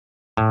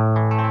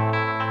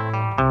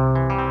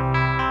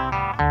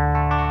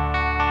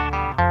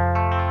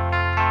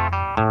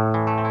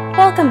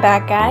Welcome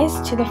back, guys,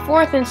 to the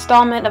fourth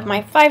installment of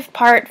my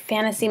 5-part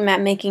fantasy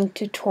mapmaking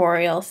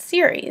tutorial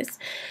series.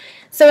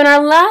 So in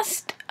our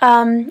last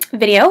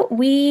video,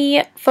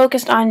 we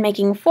focused on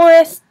making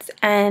forests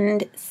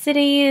and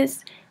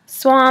cities,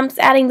 swamps,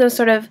 adding those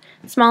sort of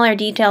smaller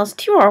details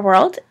to our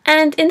world.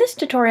 And in this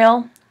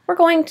tutorial, we're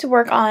going to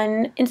work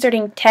on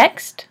inserting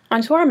text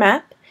onto our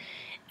map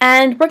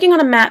and working on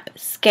a map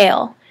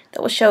scale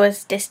that will show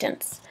us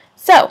distance.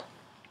 So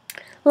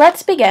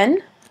let's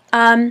begin.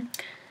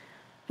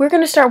 We're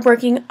going to start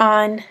working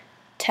on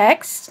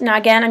text. Now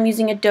again, I'm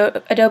using Adobe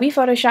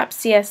Photoshop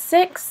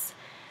CS6,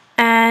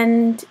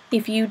 and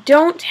if you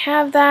don't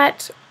have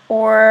that,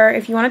 or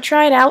if you want to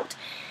try it out,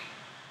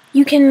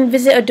 you can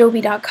visit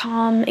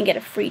adobe.com and get a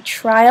free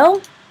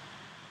trial.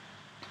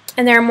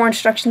 And there are more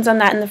instructions on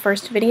that in the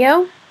first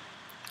video.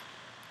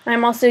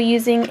 I'm also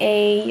using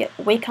a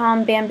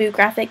Wacom Bamboo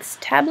graphics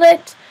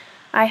tablet.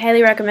 I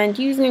highly recommend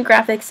using a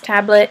graphics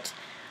tablet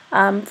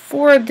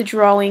for the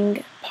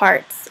drawing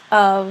parts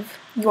of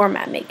your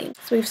map making.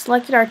 So we've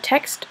selected our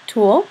text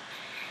tool,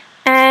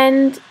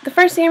 and the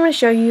first thing I'm going to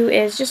show you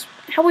is just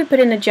how we put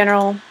in a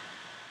general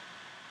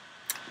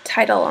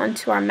title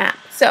onto our map.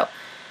 So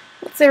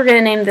let's say we're going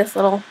to name this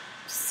little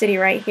city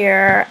right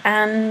here,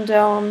 and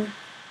we're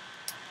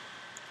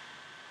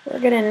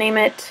going to name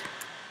it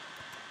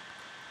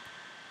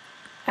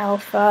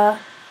Alpha.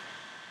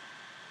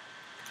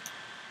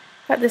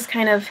 Got this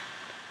kind of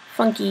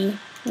funky,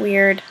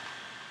 weird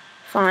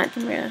font.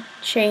 I'm going to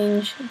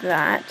change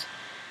that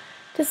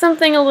to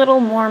something a little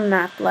more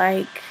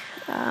map-like.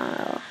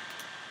 That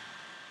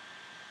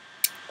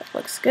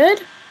looks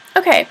good.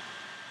 Okay.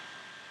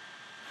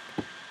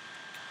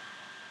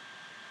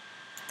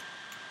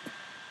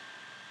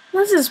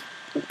 This is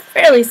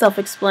fairly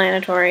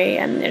self-explanatory,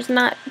 and there's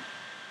not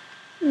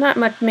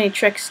many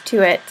tricks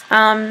to it.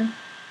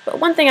 But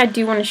one thing I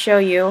do want to show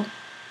you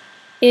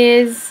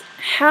is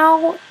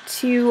how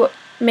to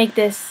make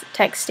this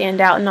text stand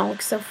out and not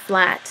look so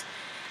flat.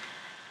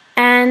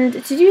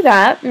 And to do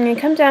that, I'm going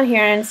to come down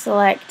here and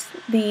select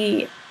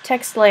the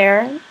text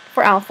layer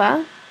for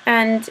Alpha.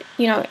 And,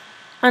 you know,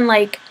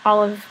 unlike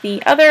all of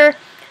the other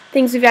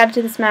things we've added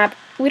to this map,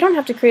 we don't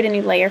have to create a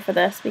new layer for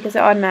this because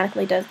it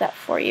automatically does that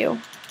for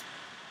you.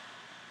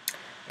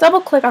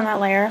 Double click on that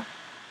layer,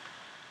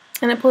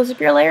 and it pulls up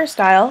your layer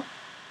style.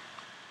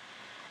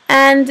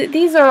 And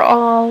these are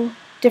all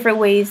different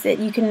ways that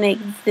you can make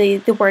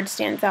the word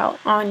stands out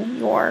on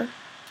your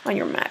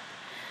map.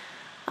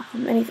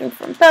 Anything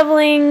from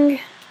beveling,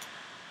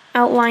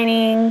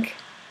 outlining.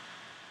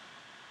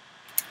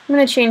 I'm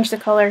going to change the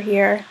color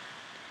here.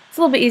 It's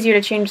a little bit easier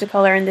to change the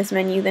color in this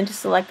menu than to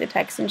select the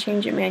text and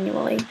change it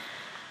manually.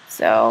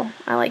 So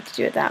I like to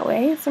do it that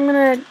way. So I'm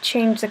going to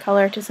change the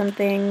color to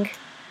something,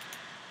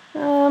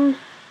 we'll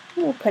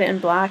put it in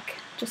black,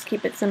 just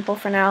keep it simple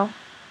for now.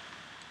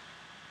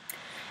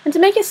 And to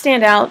make it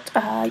stand out,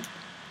 a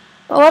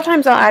lot of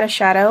times I'll add a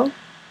shadow,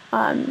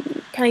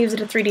 kind of use it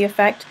a 3D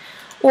effect,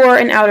 or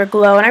an outer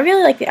glow. And I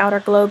really like the outer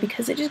glow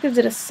because it just gives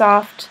it a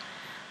soft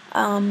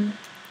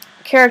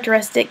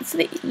characteristic, so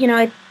that, you know,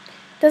 it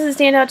doesn't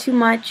stand out too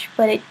much,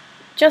 but it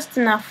just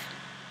enough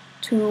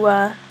to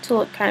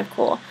look kind of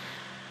cool.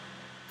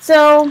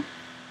 So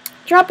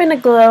drop in a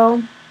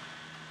glow.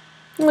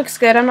 It looks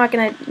good. I'm not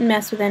going to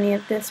mess with any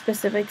of the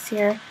specifics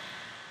here.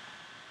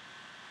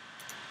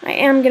 I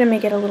am going to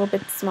make it a little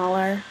bit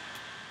smaller.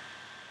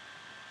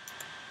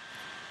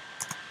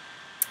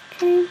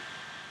 Okay.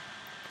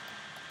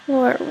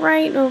 Pull it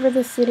right over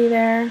the city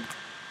there.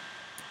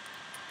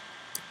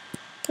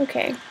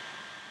 Okay.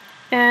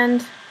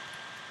 And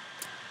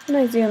when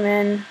I zoom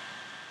in,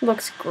 it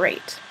looks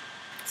great.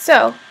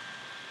 So,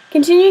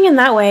 continuing in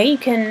that way, you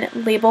can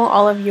label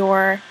all of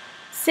your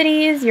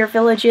cities, your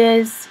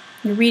villages,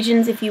 your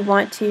regions if you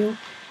want to.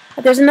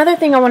 There's another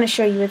thing I want to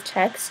show you with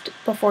text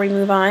before we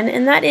move on,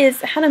 and that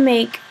is how to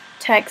make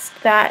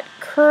text that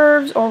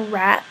curves or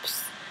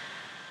wraps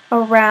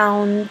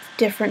around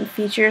different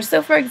features.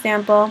 So for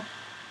example,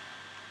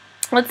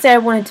 let's say I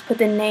wanted to put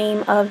the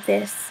name of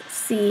this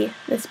sea,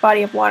 this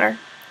body of water,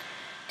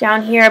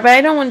 down here, but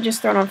I don't want to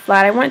just throw it on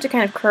flat. I want it to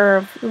kind of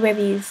curve the way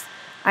these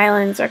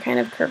islands are kind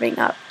of curving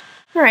up.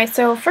 Alright,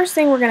 so first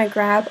thing we're going to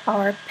grab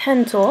our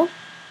pen tool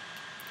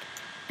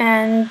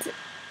and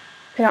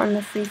put it on the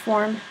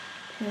freeform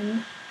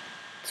pen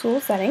tool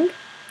setting.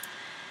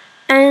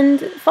 And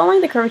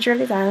following the curvature of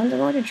these islands, I'm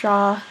going to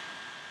draw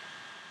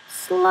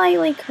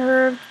slightly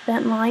curved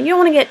bent line. You don't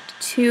want to get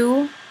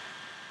too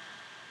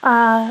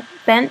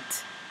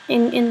bent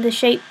in the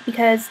shape,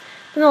 because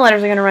then the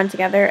letters are going to run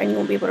together and you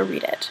won't be able to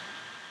read it.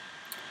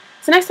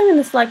 So next I'm going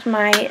to select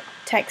my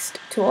text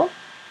tool,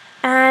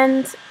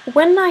 and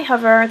when I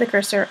hover the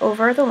cursor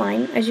over the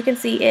line, as you can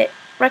see, it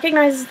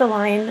recognizes the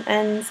line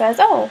and says,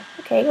 oh,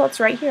 okay, well, it's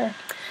right here.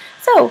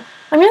 So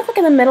I'm going to click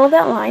in the middle of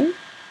that line.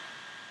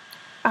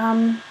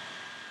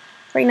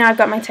 Right now I've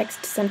got my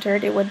text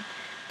centered. It would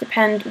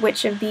depend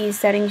which of these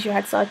settings you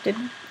had selected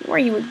where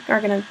you are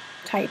going to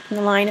type in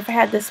the line. If I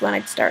had this one,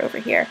 I'd start over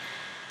here.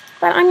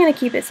 But I'm going to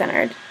keep it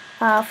centered.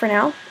 for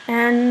now.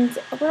 And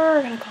what are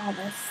we going to call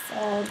this?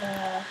 So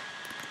the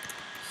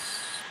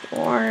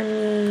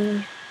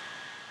Stormy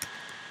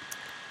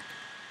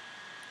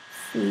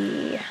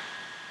Sea.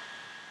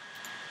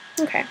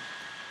 Okay.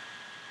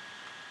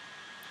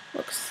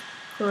 Looks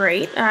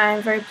great.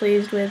 I'm very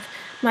pleased with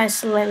my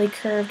slightly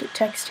curved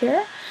text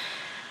here.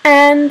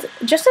 And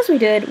just as we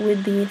did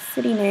with the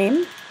city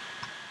name,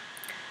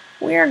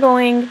 we are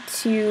going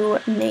to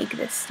make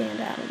this stand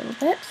out a little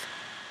bit.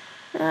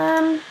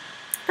 I'm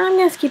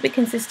going to keep it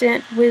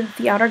consistent with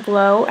the outer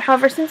glow.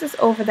 However, since it's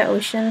over the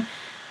ocean,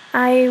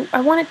 I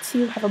want it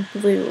to have a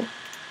blue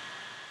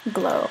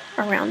glow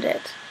around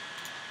it.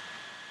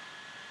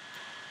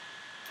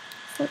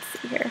 So let's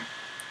see here.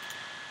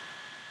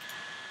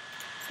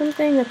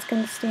 Something that's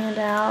going to stand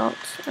out.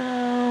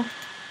 Oh,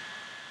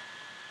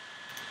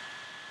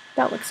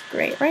 that looks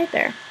great right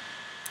there.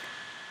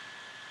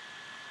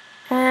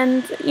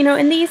 And, you know,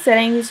 in these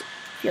settings,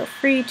 feel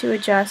free to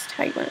adjust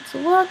how you want it to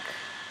look.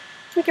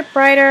 Make it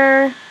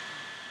brighter,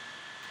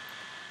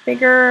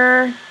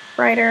 bigger,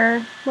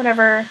 brighter,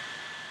 whatever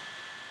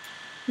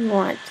you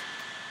want.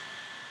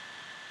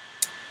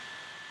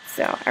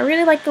 So, I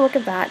really like the look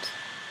of that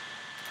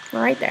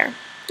right there.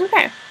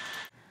 Okay.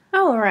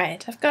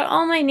 Alright, I've got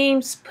all my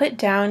names put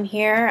down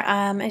here.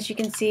 As you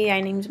can see,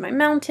 I named my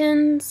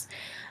mountains.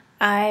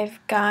 I've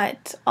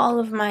got all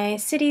of my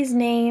cities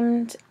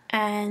named,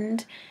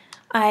 and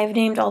I've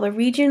named all the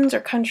regions or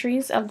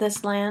countries of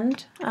this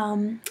land.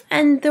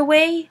 And the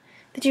way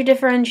that you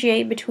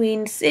differentiate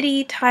between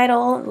city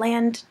title,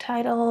 land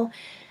title,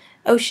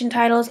 ocean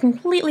title is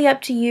completely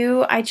up to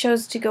you. I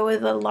chose to go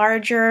with a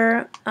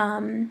larger,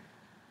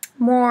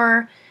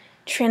 more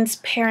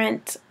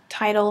transparent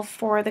title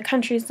for the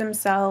countries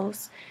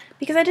themselves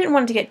because I didn't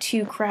want it to get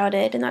too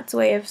crowded, and that's a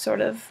way of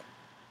sort of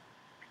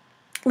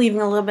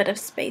leaving a little bit of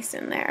space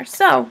in there.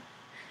 So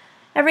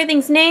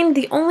everything's named.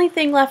 The only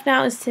thing left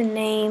now is to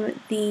name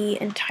the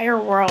entire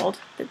world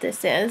that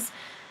this is.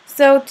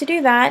 So to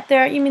do that,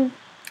 you mean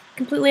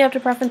completely up to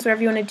preference,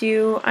 whatever you want to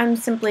do. I'm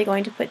simply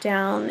going to put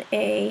down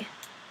a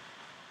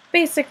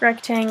basic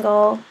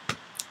rectangle,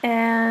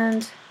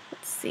 and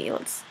let's see,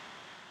 let's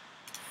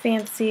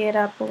fancy it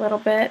up a little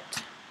bit.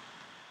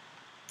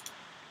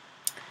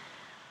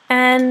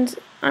 And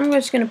I'm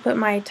just going to put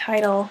my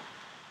title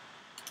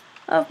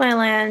of my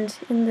land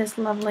in this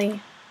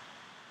lovely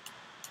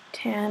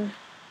tan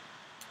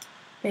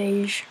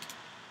beige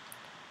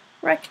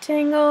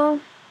rectangle.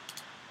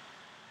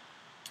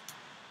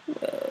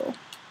 Whoa,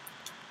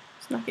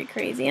 let's not get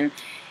crazy. And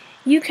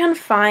you can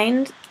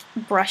find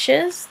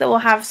brushes that will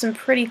have some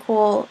pretty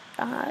cool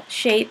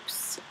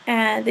shapes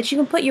and that you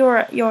can put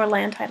your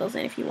land titles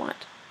in if you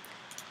want.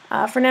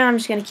 For now, I'm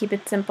just going to keep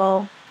it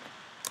simple.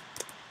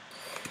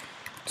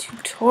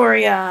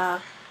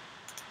 Tutoria.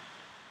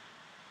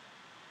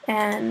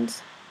 And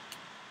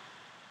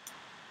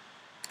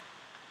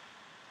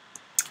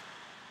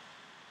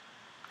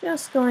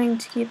just going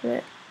to keep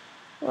it,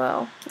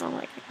 well, I don't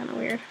like it, kind of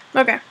weird.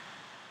 Okay.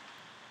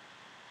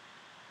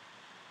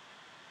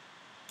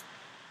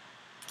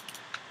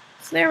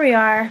 So there we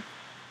are.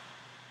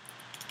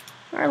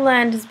 Our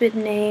land has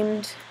been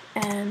named,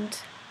 and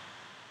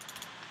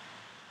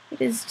it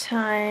is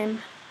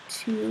time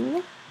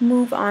to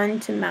move on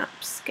to map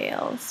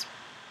scales.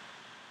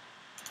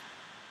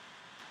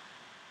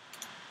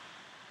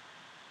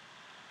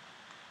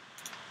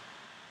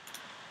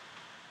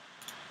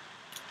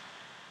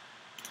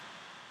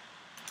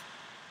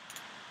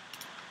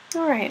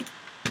 Alright.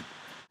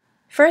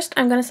 First,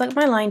 I'm going to select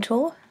my line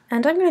tool,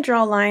 and I'm going to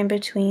draw a line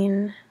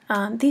between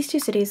these two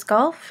cities,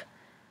 Gulf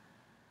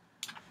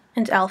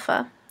and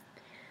Alpha.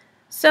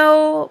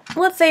 So,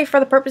 let's say for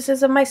the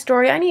purposes of my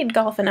story, I need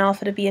Gulf and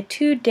Alpha to be a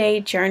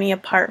 2-day journey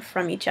apart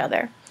from each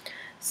other.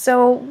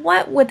 So,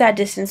 what would that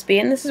distance be?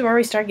 And this is where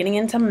we start getting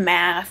into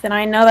math, and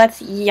I know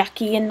that's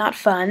yucky and not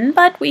fun,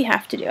 but we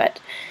have to do it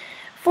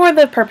for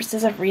the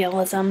purposes of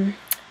realism.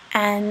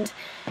 And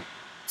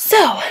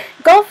so,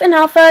 Gulf and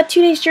Alpha,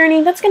 2 days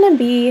journey, that's going to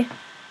be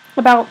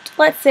about,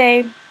 let's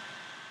say,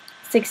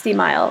 60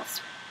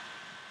 miles.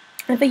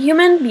 If a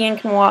human being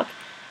can walk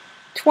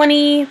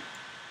 20,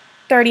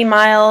 30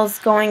 miles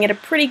going at a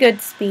pretty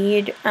good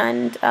speed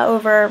and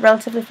over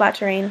relatively flat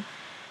terrain,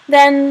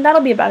 then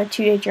that'll be about a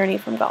 2-day journey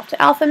from Gulf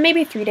to Alpha,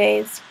 maybe 3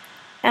 days.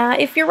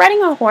 If you're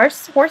riding a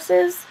horse,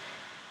 horses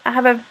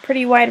have a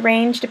pretty wide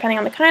range depending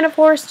on the kind of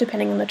horse,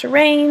 depending on the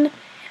terrain,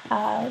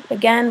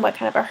 again, what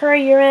kind of a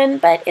hurry you're in,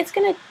 but it's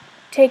going to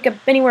take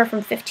anywhere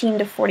from 15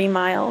 to 40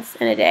 miles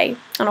in a day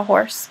on a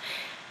horse.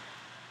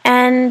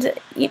 And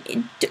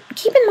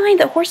keep in mind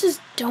that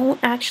horses don't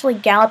actually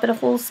gallop at a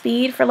full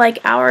speed for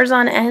like hours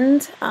on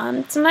end.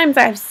 Sometimes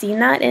I've seen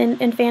that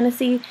in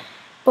fantasy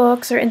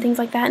books or in things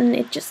like that, and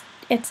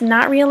it's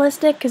not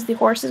realistic because the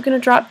horse is going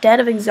to drop dead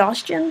of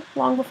exhaustion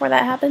long before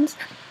that happens.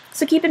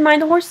 So keep in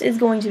mind the horse is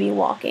going to be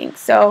walking.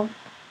 So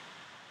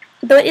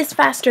though it is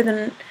faster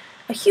than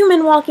a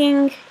human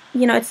walking,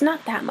 you know, it's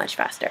not that much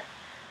faster.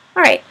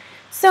 Alright,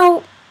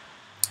 so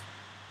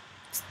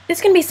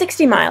it's going to be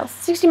 60 miles.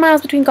 60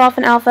 miles between Gulf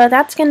and Alpha.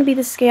 That's going to be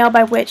the scale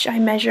by which I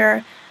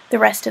measure the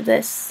rest of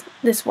this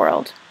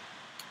world.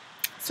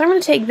 So I'm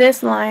going to take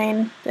this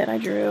line that I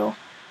drew,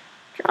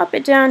 drop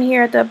it down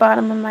here at the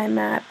bottom of my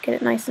map, get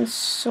it nice and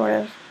sort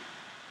of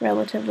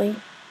relatively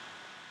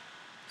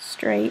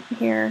straight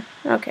here.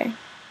 Okay,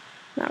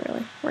 not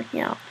really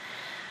working out.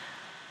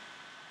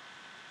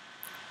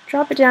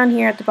 Drop it down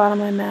here at the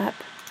bottom of my map.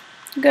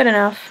 Good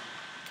enough.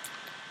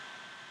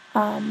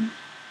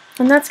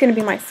 And that's going to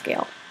be my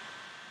scale.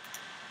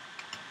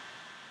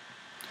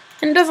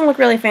 And it doesn't look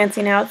really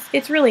fancy now.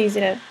 It's really easy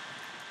to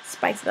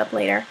spice it up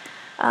later.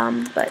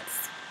 But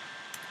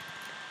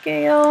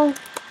scale,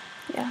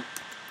 yeah.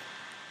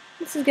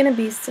 This is going to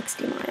be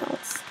 60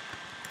 miles.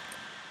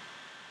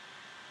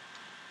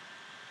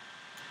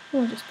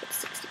 We'll just put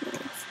 60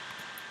 miles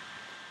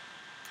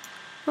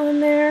on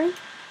there.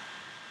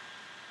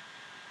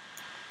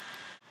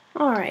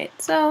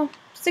 Alright, so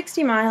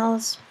 60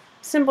 miles.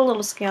 Simple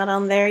little scale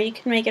down there. You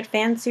can make it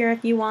fancier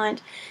if you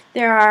want.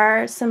 There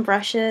are some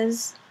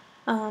brushes,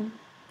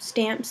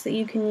 stamps that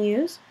you can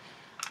use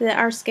that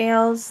are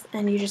scales,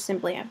 and you just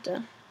simply have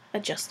to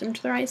adjust them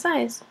to the right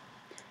size.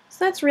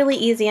 So that's really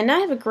easy, and now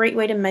I have a great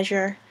way to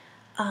measure,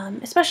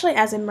 especially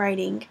as I'm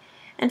writing,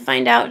 and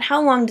find out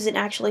how long does it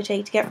actually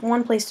take to get from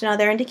one place to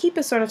another, and to keep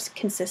a sort of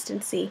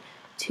consistency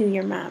to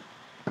your map.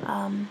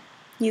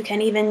 You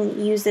can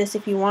even use this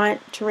if you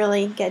want to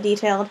really get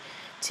detailed,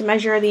 to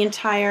measure the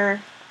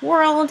entire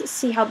world,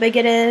 see how big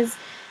it is.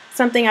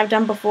 Something I've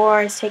done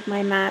before is take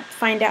my map,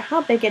 find out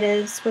how big it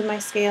is with my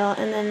scale,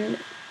 and then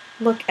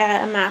look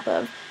at a map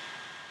of,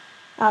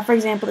 for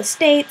example, the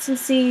states, and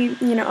see,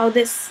 oh,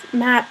 this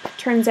map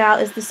turns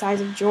out is the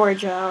size of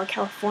Georgia or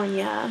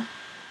California.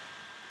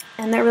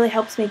 And that really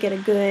helps me get a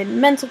good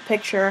mental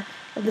picture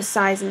of the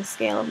size and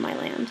scale of my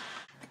land.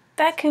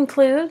 That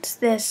concludes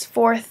this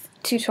 4th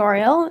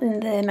tutorial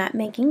in the map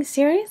making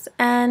series,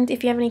 and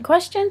if you have any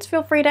questions,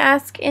 feel free to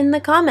ask in the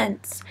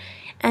comments.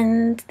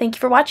 And thank you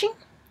for watching.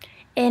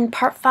 In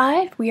part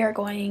 5, we are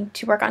going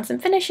to work on some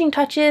finishing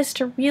touches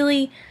to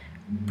really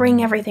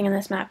bring everything in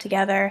this map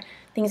together,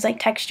 things like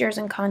textures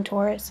and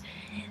contours.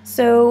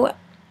 So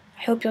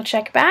I hope you'll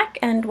check back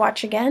and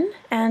watch again,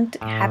 and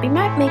happy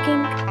map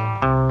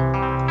making!